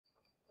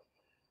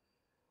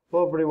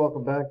Hello everybody,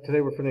 welcome back.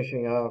 Today we're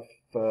finishing off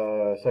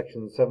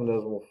section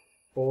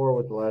 7.4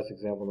 with the last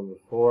example number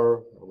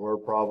 4, a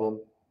word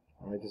problem.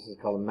 Alright, this is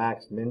called a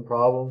max-min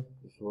problem.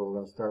 This is where we're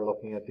going to start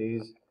looking at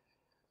these.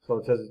 So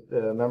it says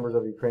members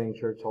of Ukrainian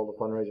church hold a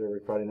fundraiser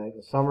every Friday night in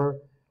the summer.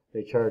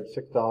 They charge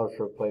 $6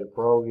 for a plate of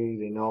pierogi.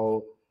 They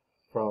know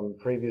from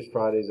previous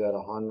Fridays that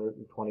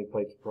 120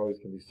 plates of pierogies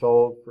can be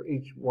sold. For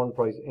each one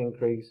price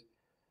increase,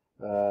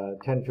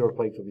 10 fewer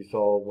plates will be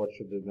sold. What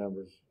should the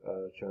members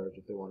charge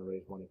if they want to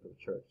raise money for the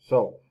church?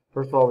 So,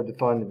 first of all, we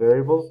define the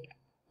variables.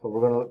 So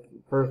we're going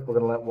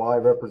to let Y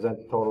represent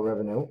the total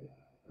revenue.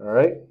 All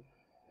right?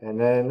 And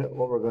then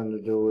what we're going to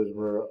do is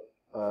we're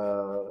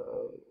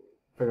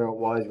figure out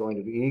Y is going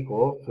to be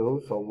equal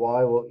to. So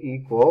Y will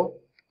equal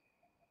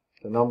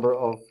the number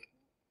of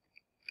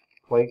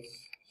plates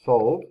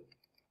sold.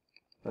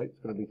 Right? It's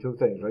going to be two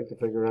things, right? To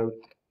figure out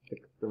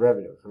the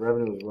revenue. So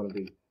revenue is going to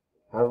be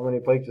however many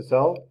plates you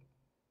sell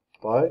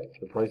by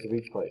the price of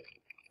each plate.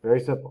 Very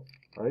simple,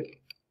 right?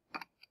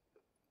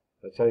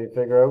 That's how you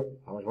figure out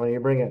how much money you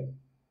bring in.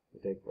 You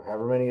take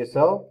however many you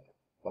sell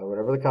by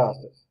whatever the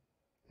cost is.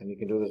 And you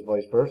can do this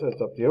vice versa.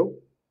 It's up to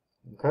you.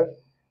 Okay?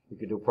 You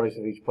can do price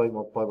of each plate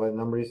multiplied by the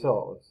number you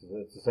sell.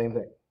 It's the same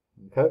thing.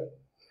 Okay?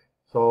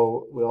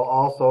 So we'll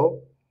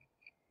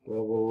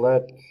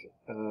let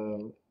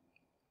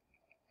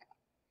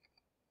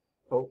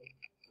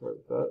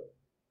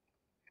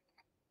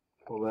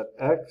we'll let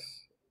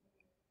X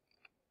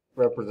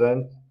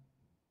represent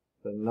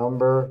the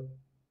number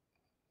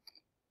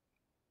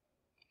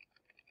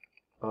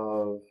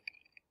of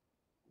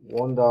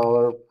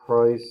 $1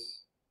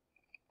 price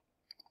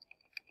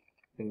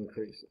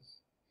increases.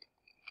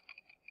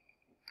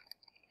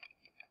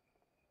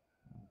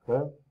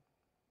 Okay?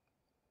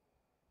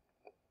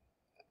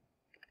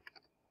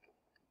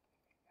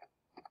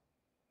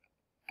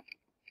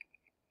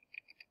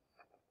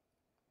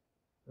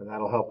 And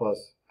that'll help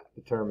us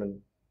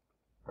determine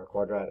our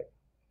quadratic.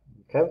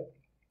 Okay?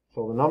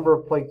 So the number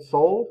of plates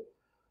sold,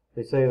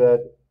 they say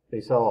that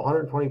they sell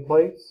 120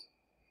 plates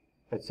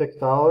at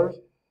 $6,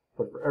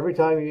 but for every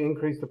time you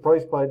increase the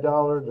price by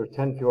 $1, there are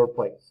 10 fewer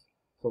plates.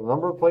 So the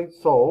number of plates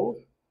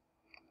sold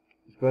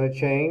is going to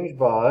change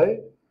by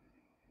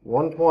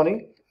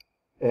 120,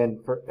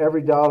 and for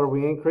every dollar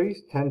we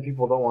increase, 10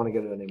 people don't want to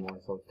get it anymore,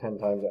 so it's 10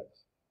 times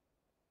X.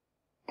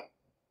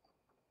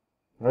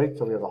 All right,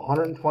 so we have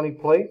 120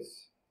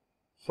 plates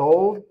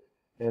sold,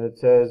 and it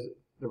says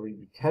there will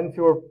be 10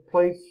 fewer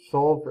plates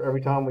sold for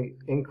every time we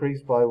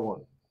increase by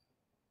 1.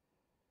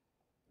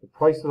 The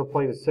price of the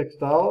plate is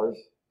 $6,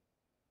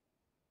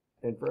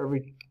 and for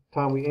every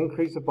time we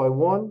increase it by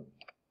 $1,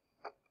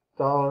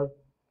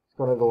 it's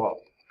going to go up.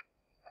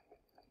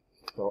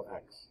 So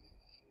X.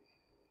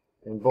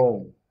 And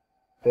boom,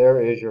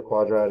 there is your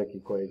quadratic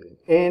equation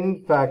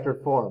in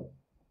factored form,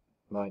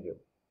 mind you.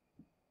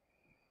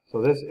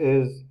 So this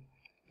is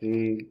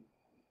the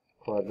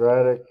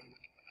quadratic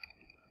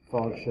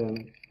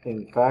function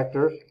in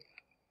factors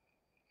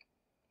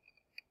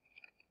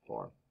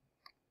form.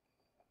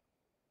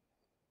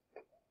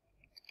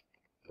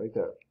 Right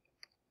there.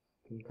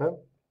 Okay?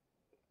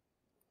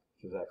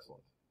 Which is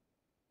excellent.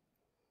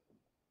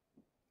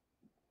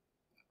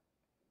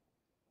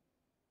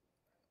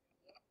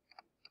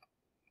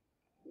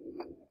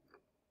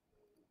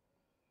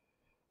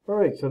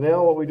 Alright, so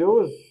now what we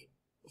do is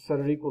set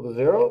it equal to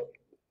 0.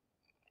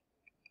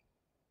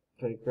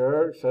 Take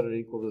care, set it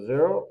equal to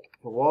 0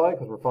 for Y,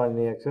 because we're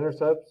finding the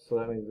x-intercepts, so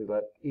that means we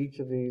let each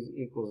of these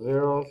equal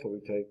 0, so we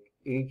take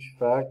each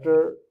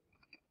factor,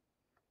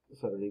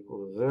 set it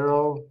equal to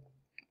 0.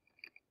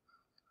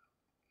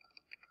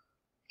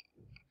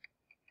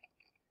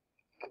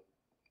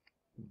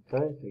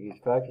 Okay, take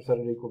each factor, set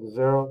it equal to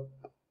 0,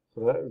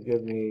 so that would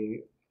give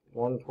me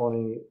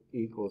 120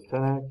 equals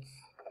 10x,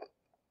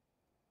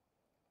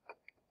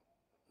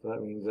 so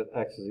that means that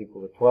x is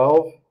equal to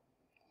 12.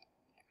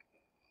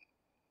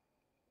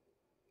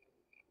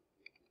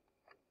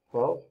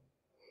 12.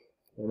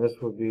 And this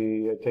would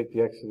be, take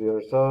the x to the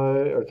other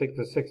side, or take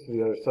the 6 to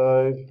the other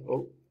side.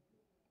 Oh.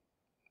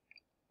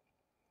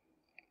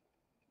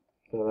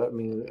 So that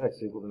means x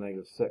is equal to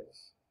negative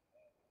 6.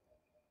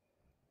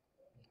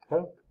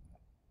 Okay.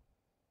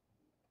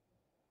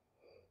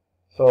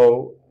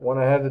 So when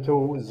I have the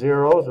two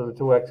zeros, or the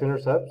two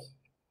x-intercepts,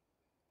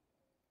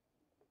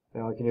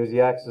 now I can use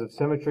the axis of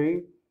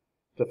symmetry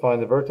to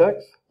find the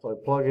vertex. So I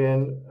plug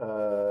in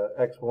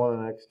x1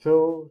 and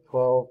x2.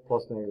 12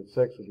 plus negative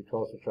 6 would be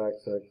 12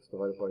 subtract 6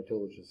 divided by 2,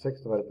 which is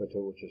 6 divided by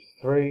 2, which is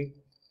 3.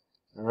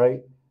 All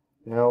right.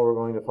 Now we're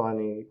going to find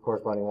the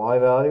corresponding y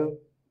value.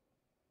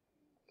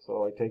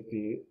 So I take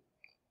the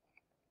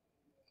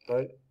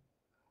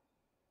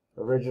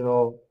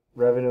original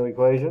revenue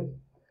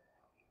equation,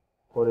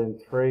 put in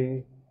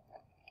 3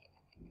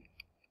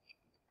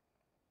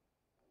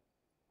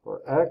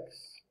 for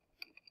x,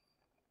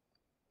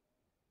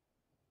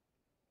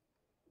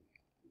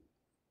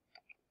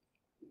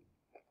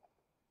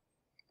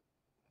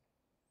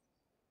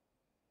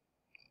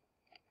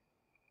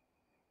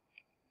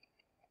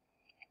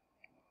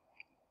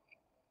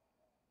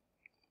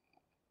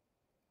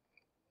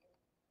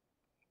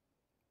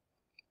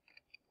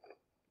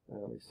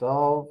 And we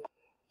solve.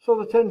 So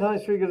the 10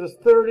 times 3 gives us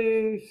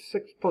 30.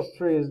 6 plus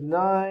 3 is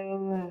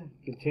 9.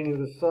 Continue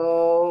to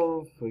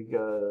solve. We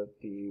got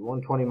the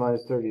 120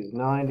 minus 30 is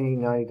 90.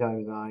 90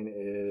 times 9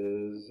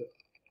 is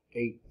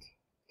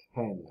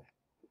 810.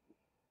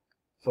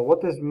 So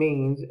what this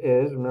means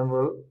is,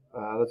 remember,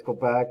 let's go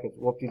back. It's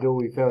whoop-de-doo,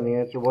 we found the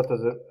answer. What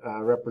does it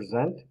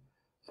represent?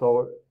 So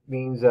it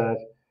means that,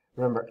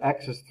 remember,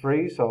 x is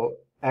 3, so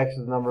x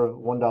is the number of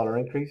 $1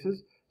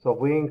 increases. So if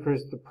we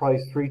increase the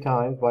price 3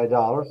 times by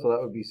 $1, so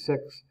that would be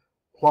 6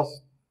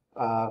 plus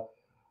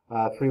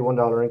 3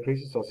 $1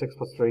 increases. So 6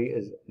 plus 3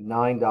 is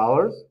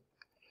 $9.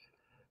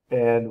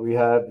 And we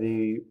have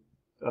the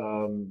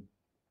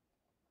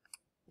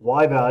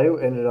y value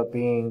ended up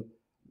being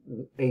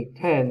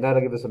 810.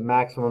 That'll give us a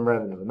maximum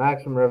revenue. The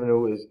maximum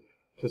revenue is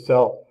to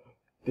sell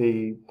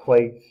the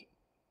plates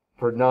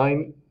for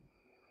 $9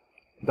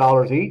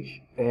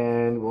 each,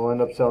 and we'll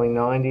end up selling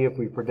 90 if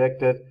we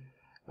predict it.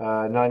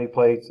 90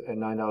 plates and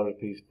 $9 a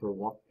piece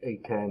for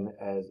 $810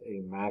 as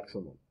a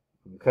maximum.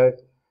 Okay,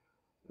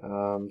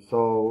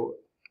 so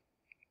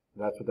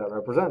that's what that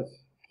represents.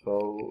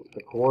 So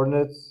the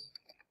coordinates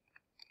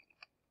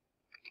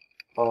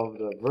of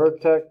the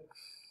vertex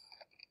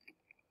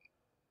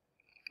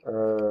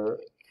are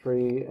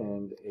 3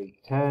 and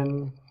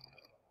 810.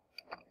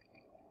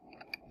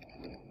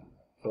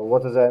 So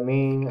what does that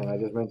mean? And I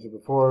just mentioned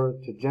before,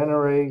 to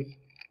generate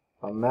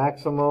a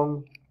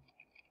maximum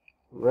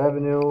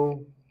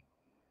revenue,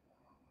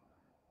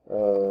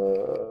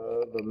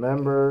 the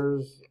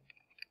members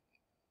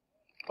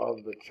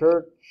of the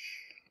church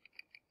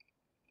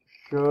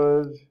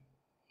should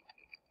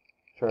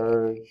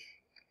charge,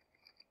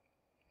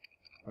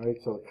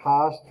 right? So the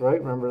cost, right?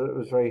 Remember it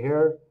was right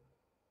here,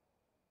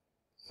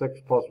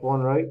 6 plus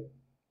 1, right?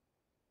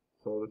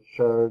 So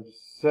charge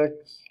 6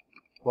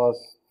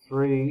 plus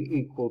 3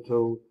 equal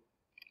to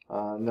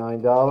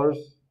 $9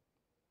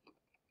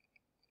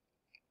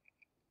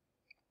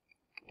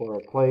 for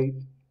a plate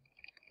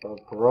of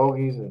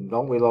pierogies. And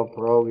don't we love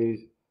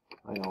pierogies?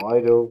 I know I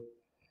do.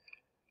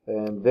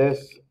 And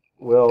this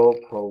will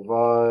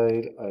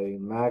provide a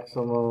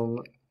maximum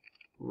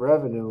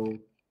revenue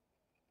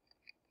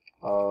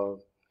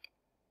of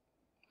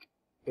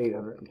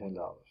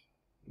 $810,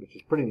 which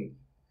is pretty neat.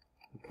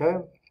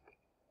 Okay?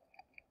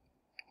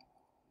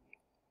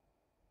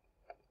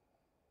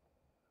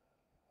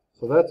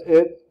 So that's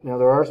it. Now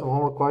there are some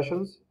homework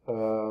questions.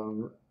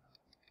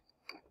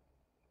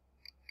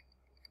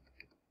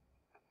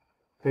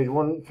 Page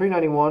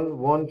 391,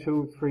 1,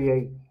 2, 3,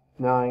 8,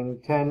 9,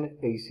 10,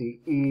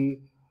 ACE,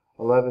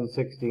 11,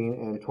 16,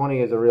 and 20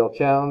 is a real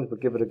challenge, but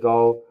give it a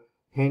go.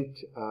 Hint,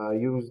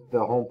 use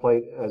the home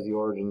plate as the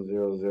origin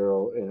 0,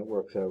 0, and it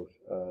works out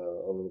a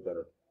little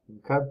better.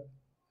 Okay?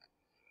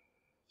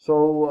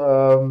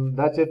 So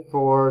that's it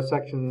for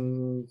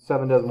section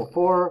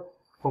 7.4.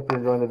 Hope you're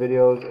enjoying the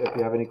videos. If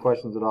you have any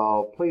questions at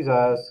all, please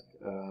ask.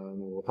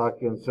 We'll talk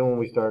again soon when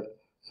we start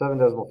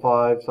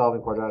 7.5,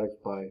 solving quadratics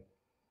by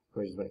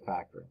equations by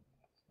factoring.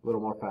 A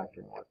little more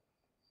factoring work.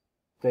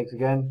 Thanks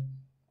again.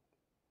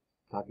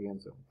 Talk again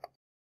soon.